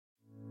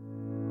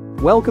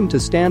Welcome to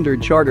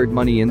Standard Chartered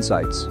Money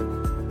Insights,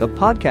 a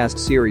podcast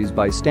series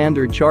by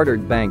Standard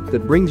Chartered Bank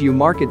that brings you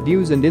market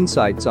views and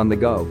insights on the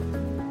go.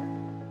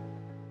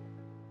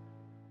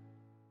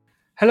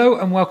 Hello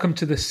and welcome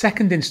to the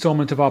second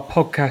installment of our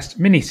podcast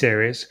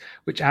mini-series,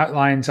 which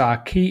outlines our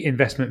key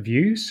investment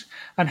views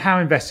and how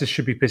investors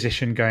should be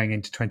positioned going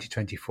into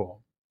 2024.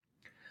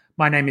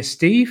 My name is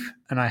Steve,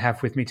 and I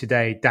have with me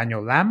today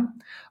Daniel Lam,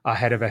 our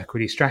Head of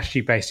Equity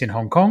Strategy based in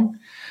Hong Kong,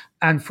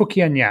 and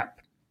Fuqian Yap,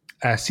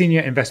 a Senior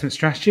Investment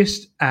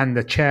Strategist and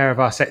the Chair of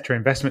our Sector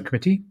Investment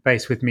Committee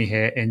based with me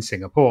here in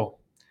Singapore.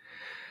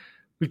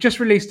 We've just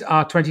released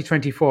our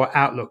 2024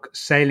 Outlook,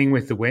 Sailing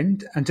with the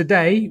Wind, and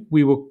today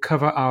we will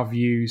cover our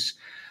views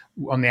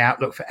on the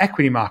outlook for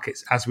equity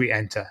markets as we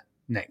enter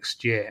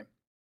next year.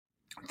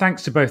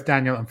 Thanks to both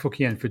Daniel and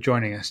Fuqian for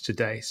joining us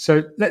today.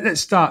 So let's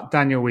start,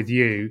 Daniel, with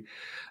you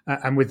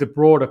and with the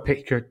broader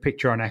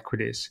picture on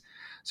equities.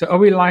 So are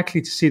we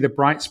likely to see the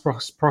bright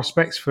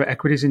prospects for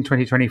equities in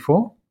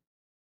 2024?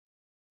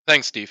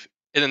 Thanks, Steve.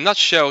 In a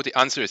nutshell, the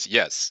answer is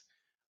yes.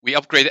 We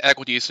upgraded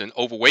equities to an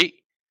overweight,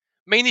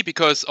 mainly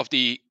because of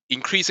the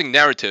increasing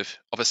narrative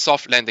of a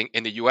soft landing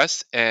in the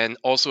US and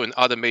also in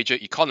other major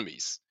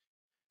economies.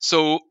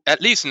 So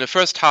at least in the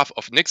first half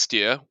of next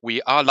year,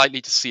 we are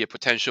likely to see a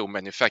potential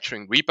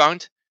manufacturing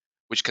rebound,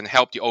 which can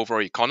help the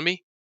overall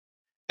economy.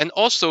 And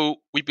also,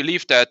 we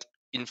believe that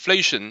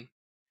inflation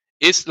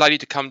is likely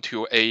to come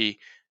to a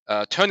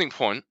turning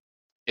point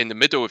in the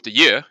middle of the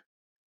year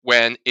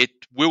when it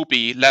will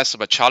be less of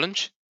a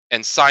challenge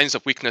and signs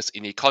of weakness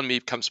in the economy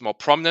becomes more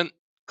prominent,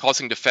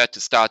 causing the Fed to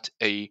start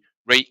a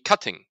rate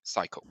cutting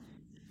cycle.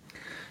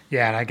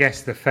 Yeah, and I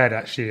guess the Fed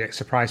actually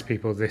surprised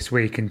people this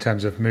week in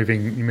terms of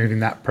moving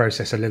that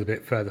process a little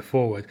bit further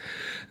forward.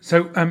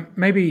 So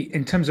maybe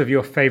in terms of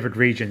your favorite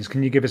regions,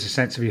 can you give us a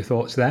sense of your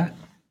thoughts there?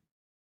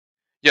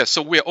 Yeah,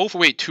 so we're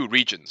overweight two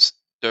regions.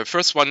 The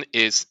first one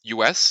is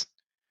US,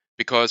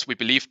 because we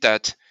believe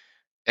that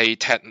a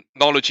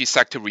technology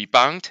sector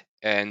rebound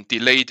and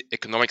delayed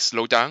economic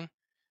slowdown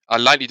are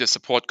likely to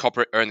support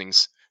corporate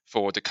earnings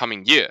for the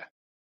coming year.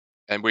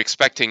 And we're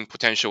expecting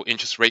potential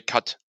interest rate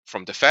cut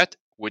from the Fed,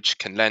 which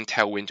can lend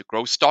tailwind to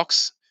growth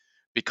stocks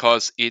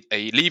because it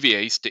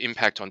alleviates the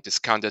impact on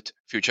discounted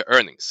future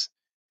earnings.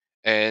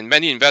 And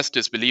many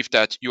investors believe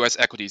that US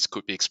equities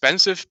could be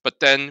expensive,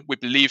 but then we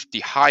believe the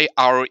high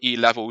ROE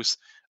levels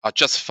are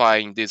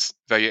justifying this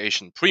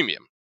valuation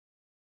premium.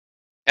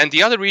 And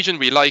the other region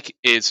we like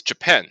is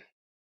Japan.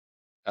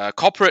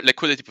 Corporate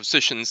liquidity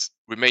positions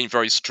remain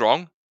very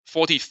strong.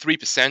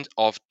 43%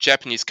 of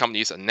Japanese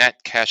companies are net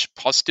cash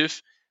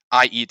positive,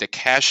 i.e. the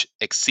cash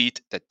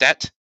exceed the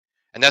debt,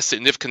 and that's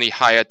significantly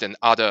higher than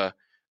other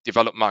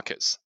developed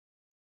markets.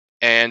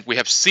 And we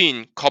have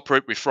seen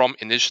corporate reform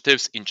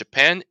initiatives in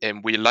Japan,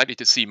 and we're likely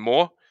to see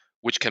more,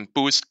 which can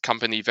boost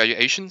company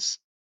valuations.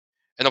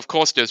 And of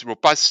course, there's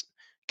robust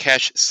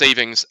cash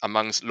savings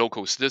amongst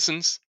local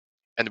citizens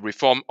and the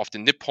reform of the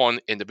Nippon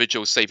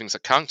Individual Savings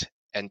Account,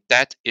 and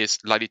that is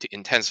likely to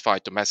intensify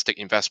domestic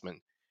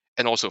investment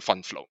and also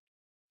fund flow.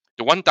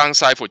 The one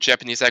downside for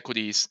Japanese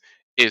equities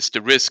is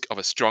the risk of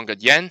a stronger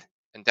yen,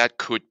 and that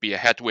could be a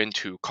headwind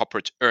to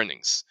corporate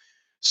earnings.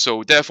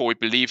 So therefore, we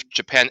believe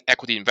Japan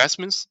equity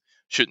investments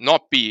should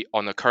not be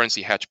on a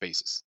currency hedge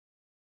basis.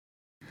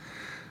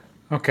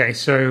 Okay,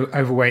 so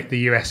overweight the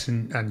US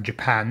and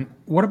Japan.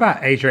 What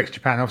about Asia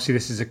ex-Japan? Obviously,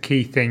 this is a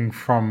key thing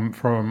from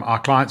our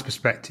clients'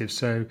 perspective.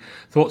 So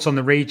thoughts on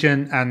the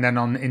region and then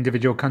on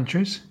individual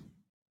countries?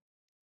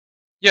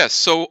 Yes,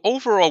 so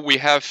overall, we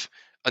have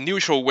a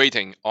neutral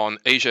weighting on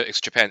Asia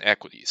ex-Japan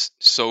equities.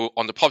 So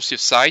on the positive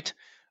side,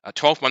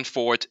 12-month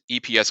forward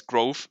EPS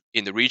growth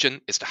in the region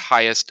is the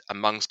highest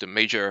amongst the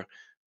major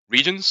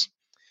regions.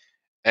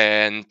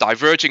 And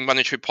diverging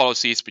monetary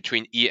policies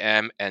between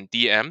EM and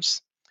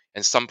DMs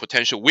and some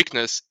potential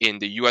weakness in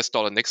the US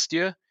dollar next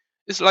year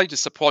is likely to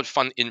support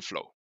fund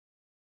inflow.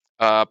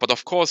 But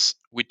of course,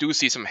 we do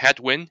see some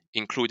headwind,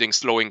 including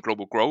slowing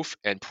global growth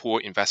and poor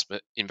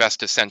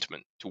investor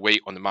sentiment to weigh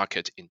on the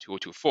market in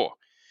 2024.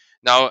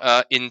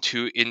 Now,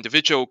 into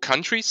individual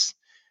countries,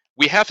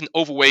 we have an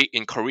overweight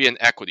in Korean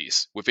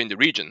equities within the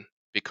region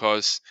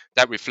because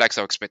that reflects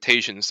our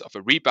expectations of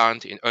a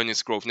rebound in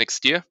earnings growth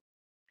next year.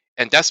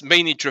 And that's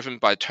mainly driven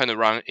by a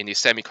turnaround in the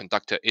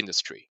semiconductor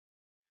industry.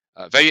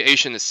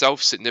 Valuation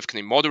itself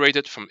significantly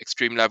moderated from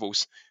extreme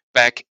levels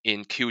back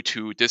in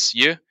Q2 this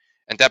year,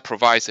 and that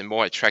provides a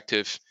more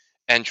attractive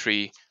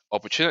entry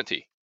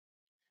opportunity.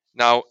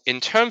 Now, in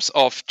terms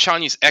of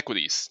Chinese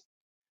equities,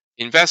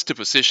 investor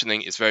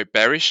positioning is very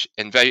bearish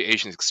and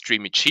valuation is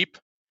extremely cheap.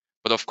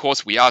 But of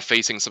course, we are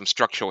facing some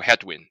structural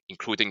headwind,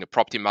 including the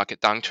property market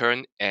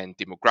downturn and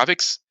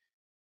demographics.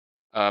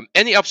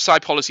 Any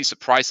upside policy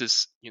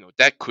surprises,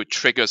 that could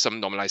trigger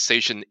some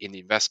normalization in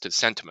investor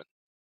sentiment.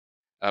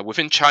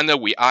 Within China,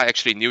 we are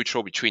actually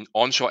neutral between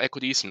onshore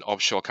equities and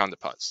offshore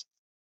counterparts.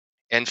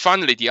 And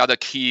finally, the other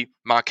key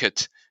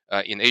market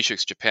in Asia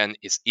ex-Japan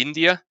is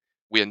India.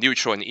 We are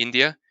neutral in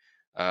India.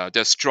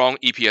 There's strong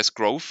EPS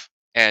growth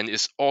and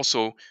is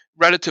also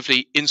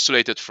relatively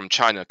insulated from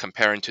China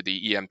comparing to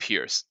the EM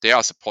peers. They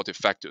are supportive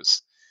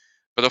factors.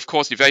 But of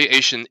course, the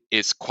valuation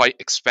is quite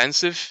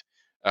expensive.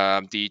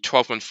 The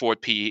 12-month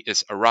forward PE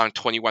is around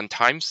 21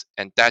 times,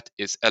 and that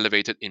is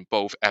elevated in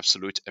both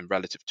absolute and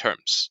relative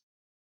terms.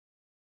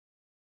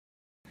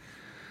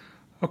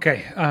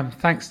 Okay,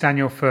 thanks,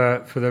 Daniel,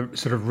 for the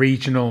sort of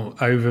regional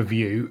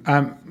overview.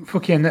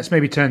 Fuk Hien, let's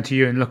maybe turn to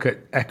you and look at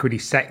equity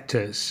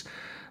sectors.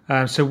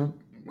 So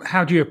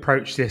how do you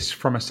approach this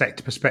from a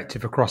sector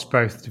perspective across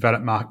both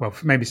developed markets? Well,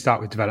 maybe start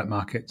with developed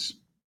markets.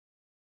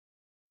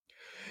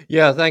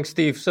 Yeah, thanks,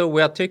 Steve. So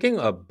we are taking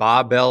a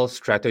barbell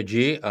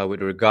strategy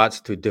with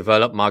regards to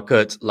developed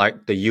markets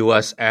like the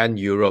US and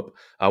Europe.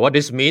 What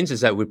this means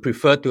is that we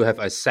prefer to have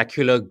a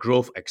secular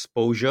growth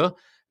exposure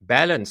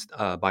balanced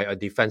by a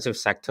defensive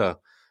sector.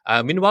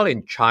 Meanwhile,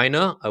 in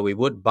China, we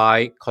would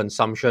buy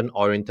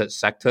consumption-oriented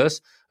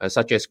sectors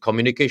such as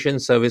communication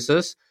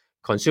services,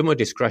 consumer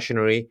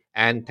discretionary,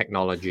 and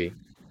technology.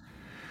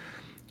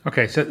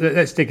 Okay, so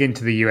let's dig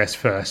into the US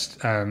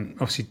first.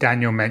 Obviously,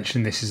 Daniel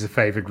mentioned this is a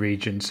favored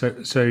region.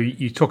 So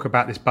you talk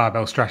about this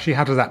barbell strategy.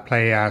 How does that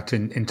play out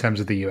in terms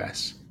of the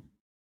US?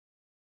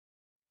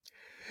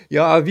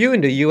 Yeah, our view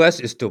in the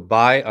US is to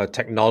buy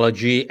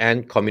technology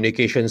and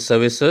communication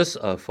services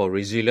for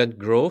resilient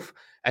growth.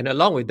 And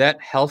along with that,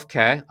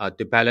 healthcare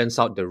to balance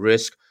out the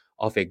risk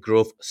of a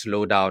growth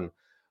slowdown.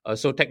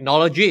 So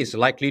technology is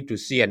likely to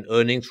see an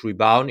earnings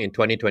rebound in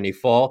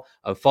 2024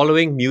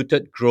 following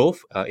muted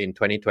growth in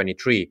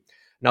 2023.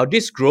 Now,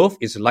 this growth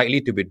is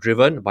likely to be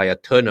driven by a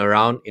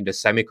turnaround in the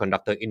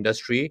semiconductor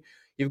industry.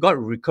 You've got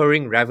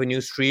recurring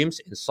revenue streams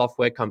in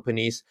software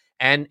companies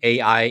and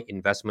AI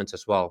investments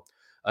as well.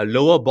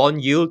 Lower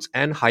bond yields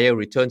and higher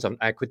returns on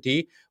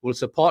equity will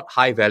support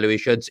high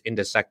valuations in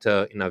the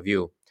sector, in our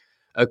view.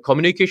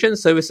 Communication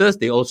services,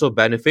 they also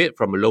benefit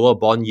from lower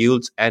bond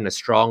yields and a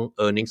strong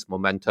earnings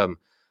momentum.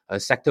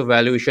 Sector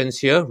valuations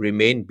here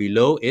remain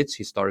below its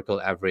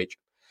historical average.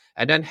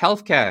 And then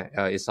healthcare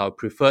is our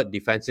preferred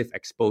defensive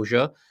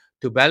exposure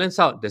to balance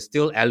out the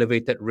still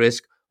elevated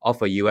risk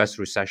of a US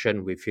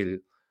recession, we feel.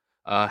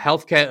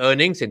 Healthcare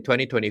earnings in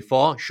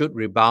 2024 should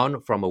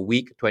rebound from a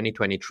weak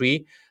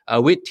 2023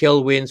 with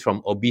tailwinds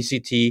from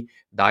obesity,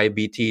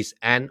 diabetes,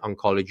 and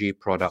oncology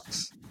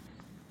products.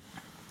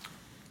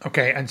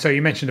 Okay, and so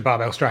you mentioned the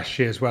barbell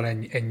strategy as well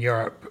in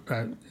Europe.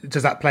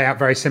 Does that play out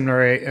very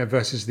similarly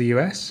versus the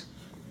US?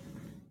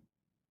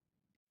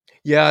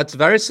 Yeah, it's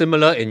very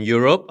similar in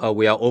Europe.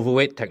 We are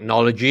overweight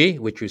technology,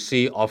 which you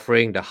see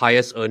offering the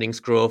highest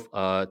earnings growth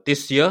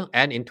this year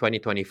and in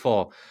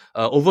 2024.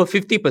 Over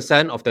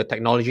 50% of the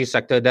technology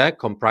sector there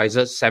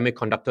comprises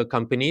semiconductor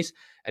companies,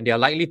 and they are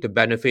likely to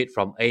benefit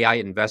from AI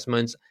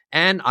investments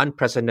and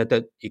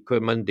unprecedented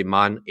equipment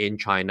demand in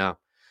China.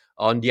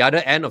 On the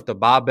other end of the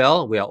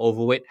barbell, we are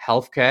overweight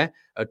healthcare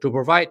to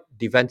provide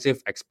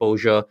defensive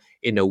exposure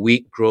in a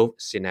weak growth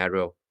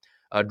scenario.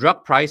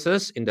 Drug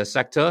prices in the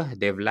sector,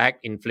 they've lagged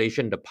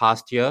inflation the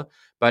past year,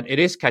 but it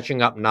is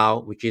catching up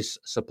now, which is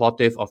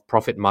supportive of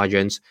profit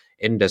margins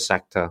in the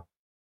sector.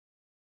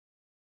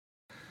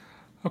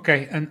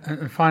 Okay,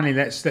 and finally,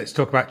 let's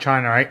talk about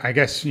China. I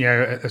guess,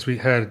 as we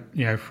heard,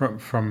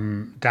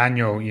 from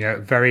Daniel,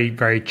 very,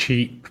 very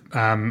cheap,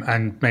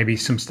 and maybe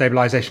some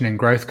stabilization in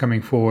growth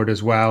coming forward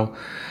as well,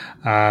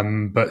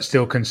 but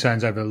still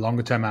concerns over the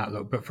longer term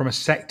outlook. But from a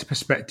sector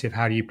perspective,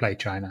 how do you play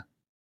China?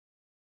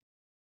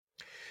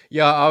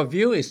 Yeah, our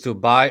view is to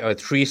buy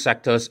three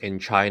sectors in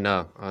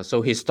China.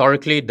 So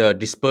historically, the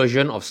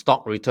dispersion of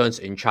stock returns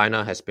in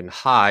China has been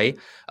high,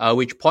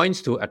 which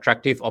points to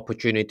attractive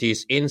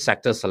opportunities in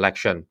sector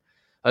selection.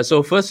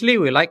 So firstly,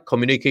 we like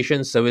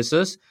communication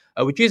services,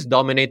 which is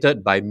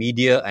dominated by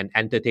media and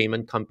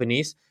entertainment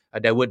companies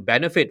that would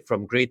benefit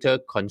from greater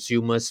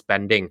consumer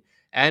spending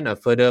and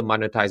further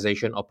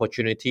monetization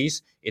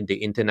opportunities in the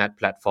internet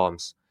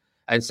platforms.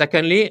 And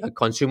secondly,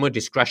 consumer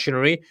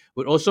discretionary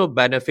would also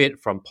benefit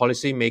from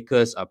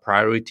policymakers'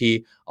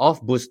 priority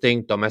of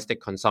boosting domestic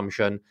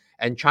consumption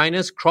and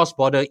China's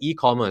cross-border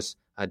e-commerce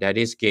that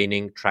is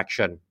gaining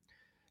traction.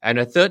 And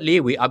thirdly,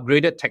 we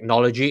upgraded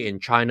technology in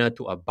China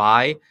to a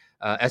buy.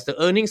 As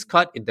the earnings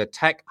cut in the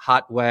tech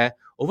hardware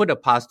over the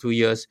past 2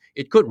 years,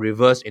 it could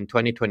reverse in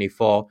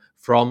 2024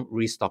 from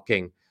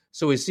restocking.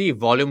 So we see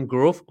volume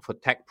growth for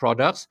tech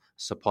products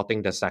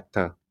supporting the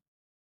sector.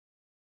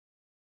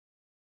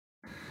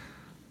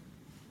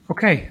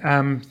 Okay,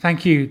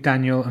 thank you,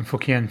 Daniel and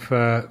Fuk Hien,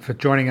 for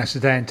joining us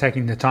today and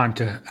taking the time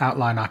to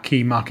outline our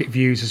key market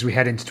views as we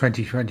head into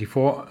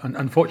 2024. And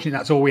unfortunately,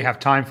 that's all we have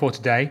time for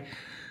today.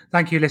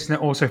 Thank you, listener,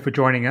 also for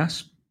joining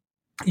us.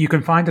 You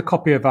can find a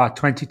copy of our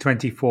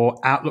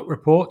 2024 Outlook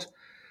report,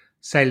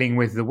 Sailing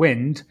with the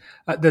Wind,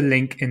 at the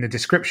link in the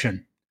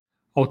description.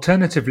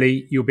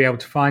 Alternatively, you'll be able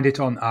to find it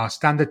on our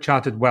Standard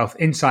Chartered Wealth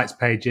Insights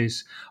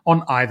pages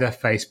on either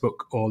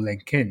Facebook or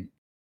LinkedIn.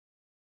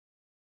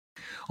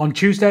 On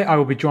Tuesday, I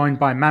will be joined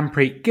by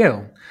Manpreet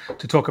Gill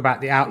to talk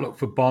about the outlook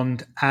for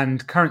bond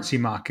and currency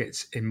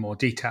markets in more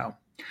detail.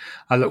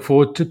 I look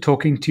forward to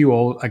talking to you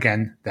all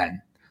again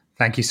then.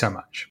 Thank you so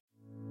much.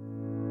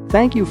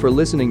 Thank you for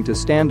listening to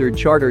Standard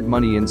Chartered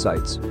Money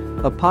Insights,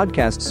 a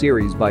podcast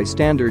series by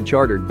Standard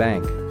Chartered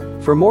Bank.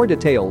 For more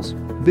details,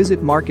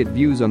 visit Market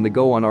Views on the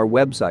Go on our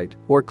website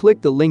or click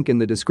the link in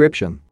the description.